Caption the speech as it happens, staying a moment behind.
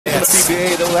the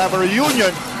PBA. They will have a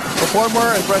reunion for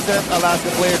former and present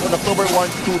Alaska players on October 1,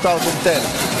 2010.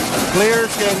 Players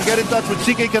can get in touch with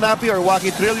CK Canapi or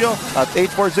Waki Trillo at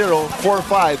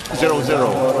 840-4500.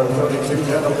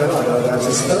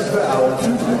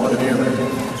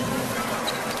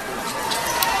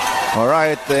 All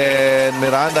right, and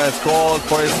Miranda is called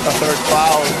for his third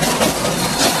foul.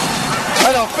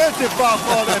 An offensive foul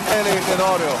called in LA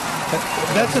Tenorio.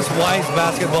 That's just wise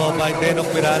basketball by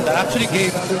Denok Miranda. Actually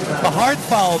gave a hard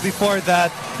foul before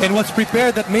that and was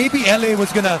prepared that maybe LA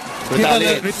was going to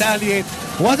retaliate.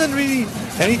 Wasn't really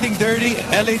anything dirty.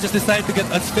 LA just decided to get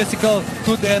as physical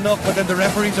to Denok, but then the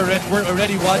referees were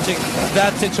already watching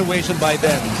that situation by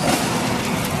then.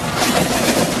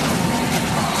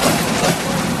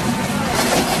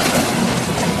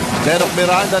 Denok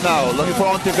Miranda now looking for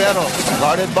Ontiveros,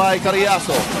 guarded by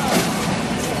Carriazo.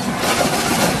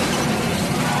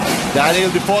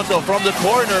 Daniel Difonso from the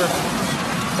corner.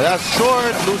 That's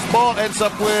short, loose ball, ends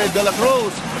up with De La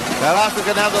Cruz. Alaska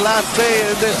can have the last say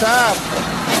in this half.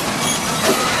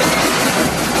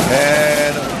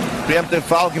 And preemptive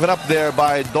foul given up there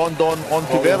by Don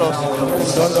Ontiveros.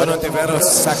 Don Ontiveros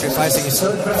sacrificing his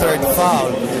third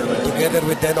foul. Together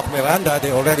with Denok Miranda,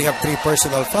 they already have 3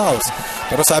 personal fouls.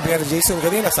 Pero sabi nga ni Jason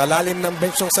kanina, sa lalim ng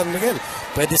bench ng San Miguel,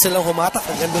 pwede silang humatak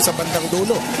hanggang doon sa bandang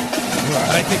dulo.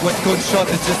 I think what Coach Schott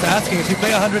is just asking is, you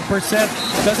play 100%,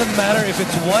 doesn't matter if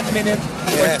it's 1 minute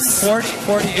or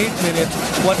 48 minutes.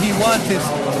 What he wants is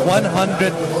 100%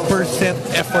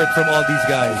 effort from all these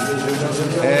guys.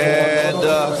 And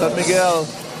San Miguel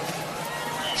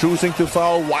choosing to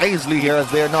foul wisely here as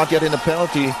they are not yet in a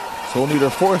penalty. It's only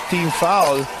their 4th team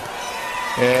foul.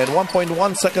 And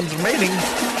 1.1 seconds remaining.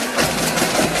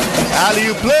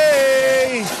 Alley-oop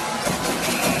play!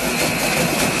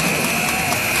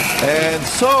 And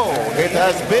so, it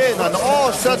has been an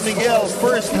all San Miguel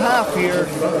first half here,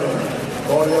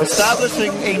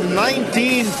 establishing a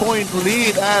 19-point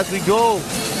lead as we go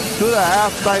to the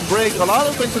halftime break. A lot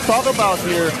of things to talk about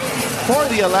here for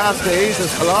the Alaska Aces.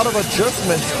 A lot of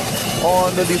adjustments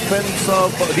on the defense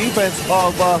of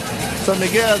San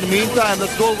Miguel. In the meantime,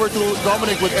 let's go over to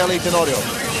Dominic with LA Tenorio.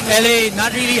 LA,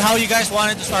 not really how you guys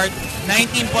wanted to start.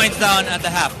 19 points down at the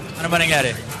half. Ano ba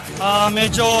nangyari?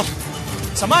 Medyo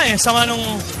sama nung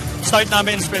start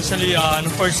namin, especially nung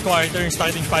first quarter, yung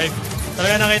starting 5.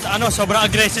 Talaga nakita, sobrang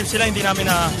aggressive sila, hindi namin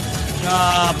na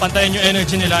pantayin yung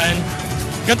energy nila. And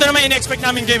ganito naman in-expect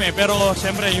namin game pero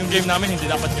siyempre yung game namin hindi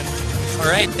dapat ganito.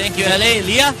 Alright, thank you LA.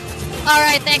 Leah?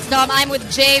 Alright, thanks Dom. I'm with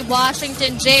Jay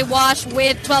Washington. Jay Wash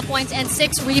with 12 points and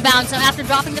 6 rebounds. So after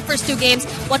dropping the first 2 games,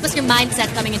 what was your mindset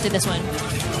coming into this one?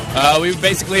 We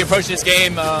basically approached this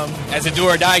game as a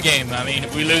do-or-die game. I mean,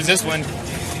 if we lose this one,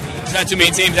 there's not too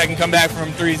many teams that can come back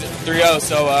from 3-0.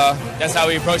 So that's how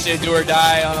we approached it,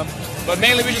 do-or-die. But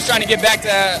mainly we're just trying to get back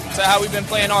to how we've been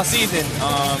playing all season.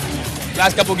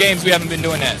 Last couple games, we haven't been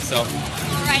doing that. So.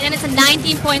 All right, and it's a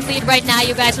 19-point lead right now.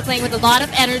 You guys are playing with a lot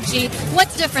of energy.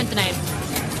 What's different tonight?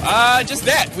 Just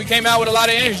that. We came out with a lot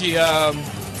of energy.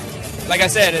 Like I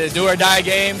said, a do-or-die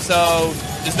game, so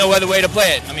there's no other way to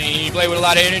play it. I mean, you play with a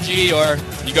lot of energy or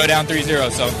you go down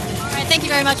 3-0. So. All right, thank you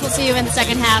very much. We'll see you in the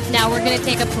second half. Now we're going to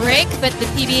take a break, but the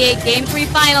PBA Game 3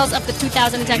 Finals of the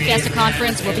 2010 Fiesta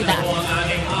Conference will be back.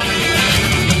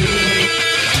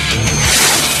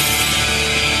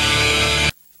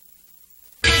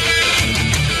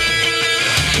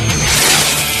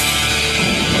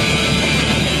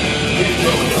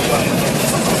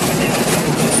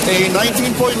 A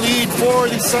 19-point lead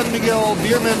for the San Miguel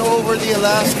Beermen over the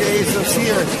Alaska Aces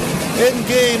here in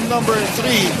game number 3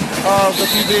 of the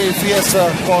PBA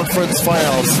Fiesta Conference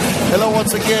Finals. Hello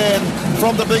once again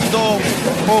from the Big Dome,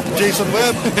 Pope Jason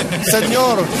Webb,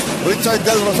 Senor Richard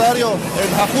Del Rosario, and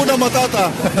Hakuna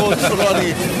Matata, Coach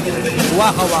Ronnie.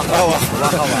 Waka waka.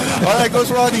 All right,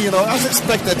 Coach Ronnie, as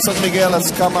expected, San Miguel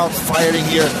has come out firing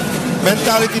here.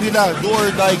 Mentality nila, do or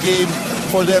die game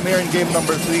for them here in game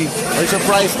number 3. Are you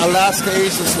surprised Alaska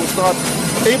Aces was not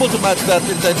able to match that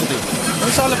intensity?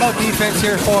 It's all about defense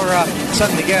here for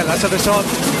San Miguel. As a result,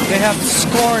 they have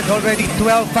scored already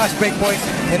 12 fast break points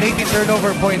and 18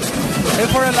 turnover points.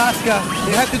 And for Alaska,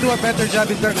 they had to do a better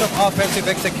job in terms of offensive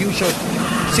execution.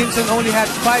 Simpson only had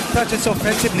 5 touches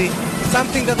offensively,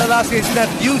 something that Alaska is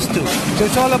not used to. So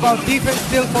it's all about defense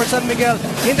still for San Miguel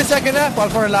in the second half.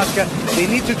 While for Alaska, they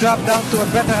need to drop down to a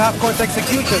better half-court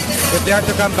execution if they are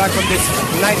to come back from this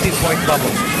 19-point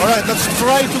bubble. All right, let's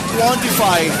try to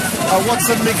quantify what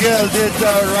San Miguel did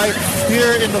right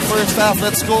here in the first half.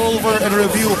 Let's go over and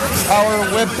review our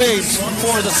webpage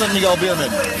for the San Miguel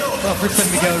Beermen. Well, for San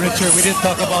Miguel, Richard, we did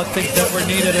talk about things that were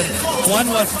needed, and one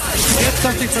was to get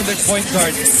something from their point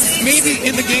guard. Maybe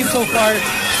in the game so far,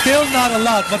 still not a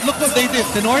lot, but look what they did.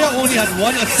 Tenorio only had 1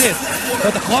 assist,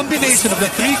 but the combination of the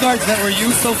 3 guards that were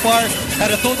used so far had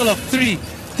a total of 3.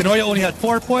 Tenorio only had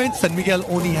 4 points, San Miguel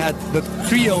only had, the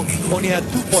trio only had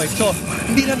 2 points. So,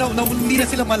 hindi na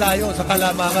sila malayo sa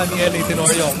kalamangan ni LA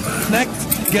Tenorio. Next,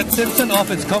 get Simpson off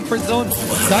his comfort zone.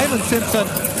 Diamond Simpson,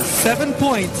 7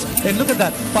 points, and look at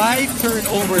that, 5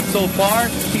 turnovers so far.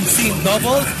 He's seen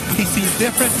doubles, he's seen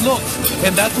different looks,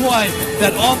 and that's why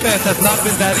that offense has not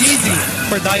been that easy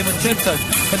for Diamond Simpson.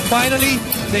 And finally,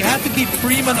 they had to keep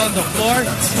Freeman on the floor,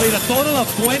 played a total of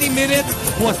 20 minutes,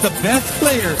 was the best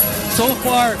player so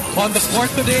far on the court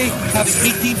today, having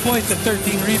 18 points and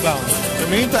 13 rebounds.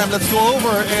 In the meantime, let's go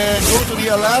over and go to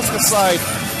the Alaska side,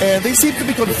 and they seem to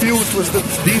be confused with the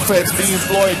defense being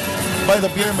employed by the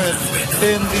Beermen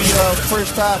in the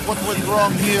first half. What went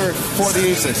wrong here for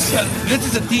the Aces? Yeah, this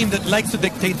is a team that likes to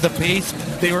dictate the pace.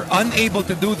 They were unable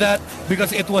to do that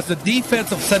because it was the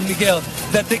defense of San Miguel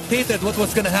that dictated what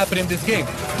was going to happen in this game.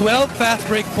 12 fast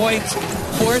break points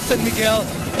for San Miguel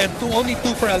and only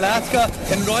 2 for Alaska.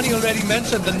 And Ronnie already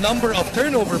mentioned the number of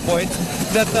turnover points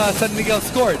that San Miguel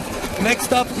scored.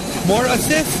 Next up, more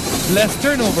assists, less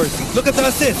turnovers. Look at the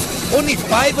assists. Only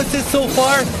 5 assists so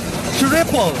far.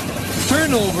 Triple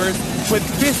turnovers with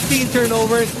 15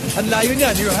 turnovers. And layo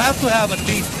niyan, you have to have at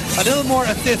least a little more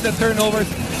assists than turnovers.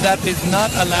 That is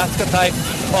not Alaska type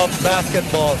of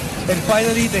basketball. And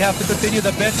finally, they have to continue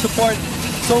the bench support.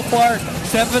 So far,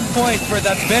 7 points for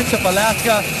that bench of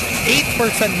Alaska, 8 for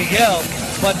San Miguel.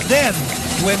 But then,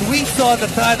 when we saw the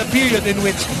period in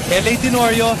which LA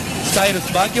Tenorio, Cyrus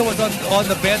Baguio was on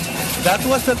the bench, that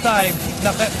was the time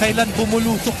na kailan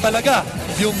bumulusok talaga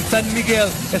yung San Miguel,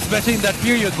 especially in that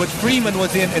period when Freeman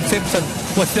was in and Simpson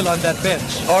was still on that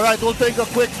bench. All right, we'll take a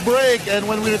quick break, and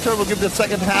when we return, we'll give the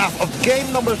second half of game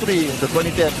number 3, the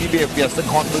 2010 PBA Fiesta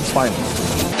Conference Finals.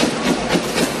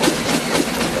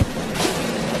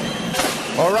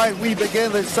 All right, we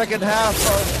begin the second half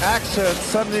of action.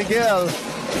 San Miguel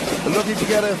looking to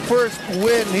get a first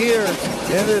win here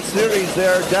in this series.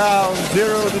 They're down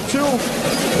 0-2.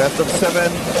 Best of 7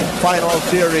 final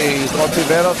series.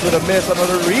 Ontiveros with a miss,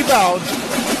 another rebound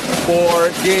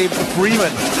for Gabe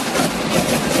Freeman.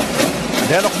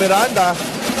 Denok Miranda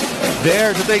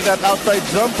there to take that outside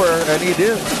jumper, and he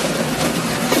did.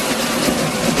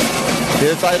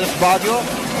 Here's Cyrus Baguio.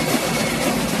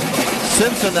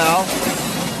 Simpson now.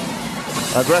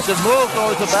 Aggressive move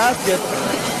towards the basket.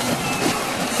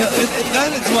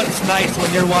 That is what's nice when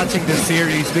you're watching this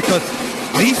series, because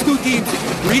these two teams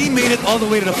really made it all the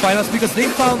way to the finals because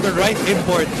they found the right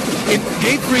import. In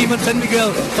Gabe Freeman, San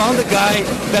Miguel found a guy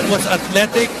that was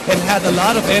athletic and had a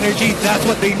lot of energy. That's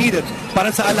what they needed.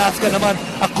 Para sa Alaska naman,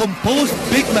 a composed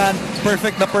big man,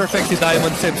 perfect na perfect si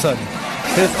Diamond Simpson.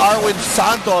 Here's Arwin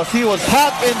Santos. He was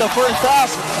hot in the first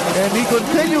half, and he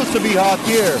continues to be hot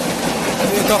here.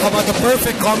 We talk about the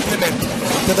perfect complement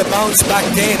to the bounce back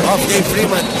game of Gabe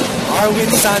Freeman.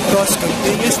 Arwin Santos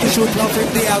continues to shoot long from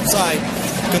the outside,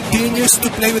 continues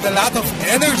to play with a lot of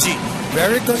energy,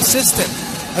 very consistent.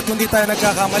 At kung di tayo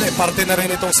nagkakamali, parte na rin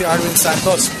itong si Arwin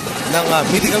Santos ng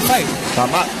Mythical 5.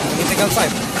 Tama. Mythical 5.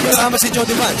 Kasama si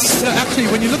Jody Vance. Actually,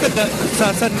 when you look at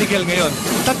sa San Miguel ngayon,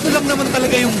 tatlo lang naman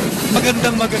talaga yung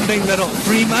magandang laro.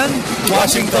 Freeman,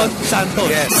 Washington,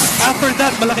 Santos. Yes. After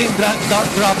that, malaking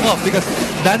drop off because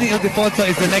Danny Ildefonso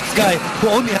is the next guy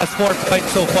who only has 4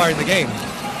 points so far in the game.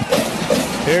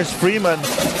 Here's Freeman.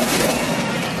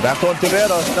 Back to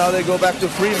Ontiveros. Now they go back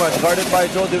to Freeman, guarded by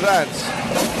Joe Devance.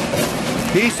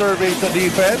 He surveys the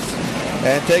defense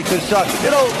and takes his shot.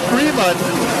 You know, Freeman,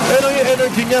 yung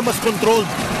energy niya mas controlled.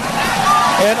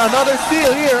 And another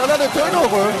steal here, another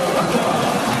turnover.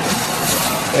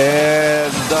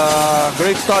 And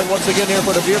great start once again here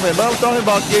for the Beermen. But I'm talking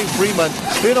about Gabe Freeman.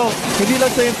 You know, hindi lang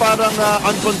siya yung parang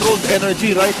uncontrolled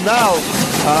energy right now.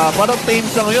 Parang tame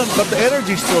siya ngayon, but the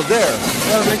energy is still there.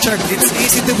 Well, Richard, it's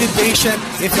easy to be patient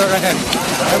if you're ahead.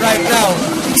 And right now,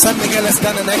 San Miguel has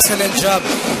done an excellent job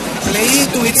playing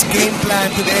to its game plan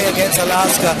today against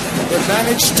Alaska. They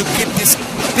managed to keep this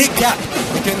big gap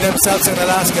between themselves and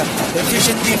Alaska.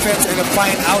 Efficient defense and a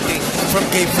fine outing from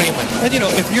Gabe Freeman. And you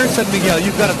know, if you're San Miguel,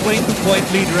 you've got a 22-point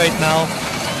lead right now.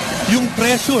 Yung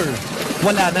pressure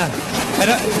wala na. And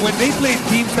when they played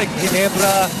teams like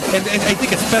Ginebra, and I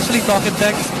think especially Talk and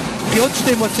Text, Coach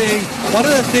Tim was saying one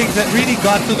of the things that really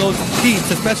got to those teams,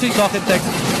 especially Talk and Text,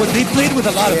 was they played with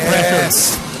a lot of pressure.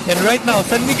 And right now,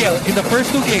 San Miguel, in the first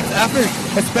 2 games, after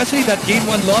especially that game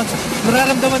 1 loss,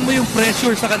 nararamdaman mo yung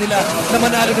pressure sa kanila na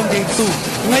manalo ng game 2.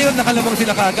 Ngayon, nakalamang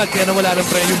sila kagad, kaya nawala ng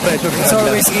yung pressure. It's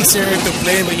always easier to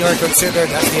play when you're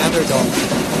considered as the underdog.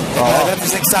 That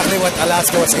is exactly what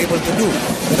Alaska was able to do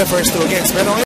in the first 2 games. Pero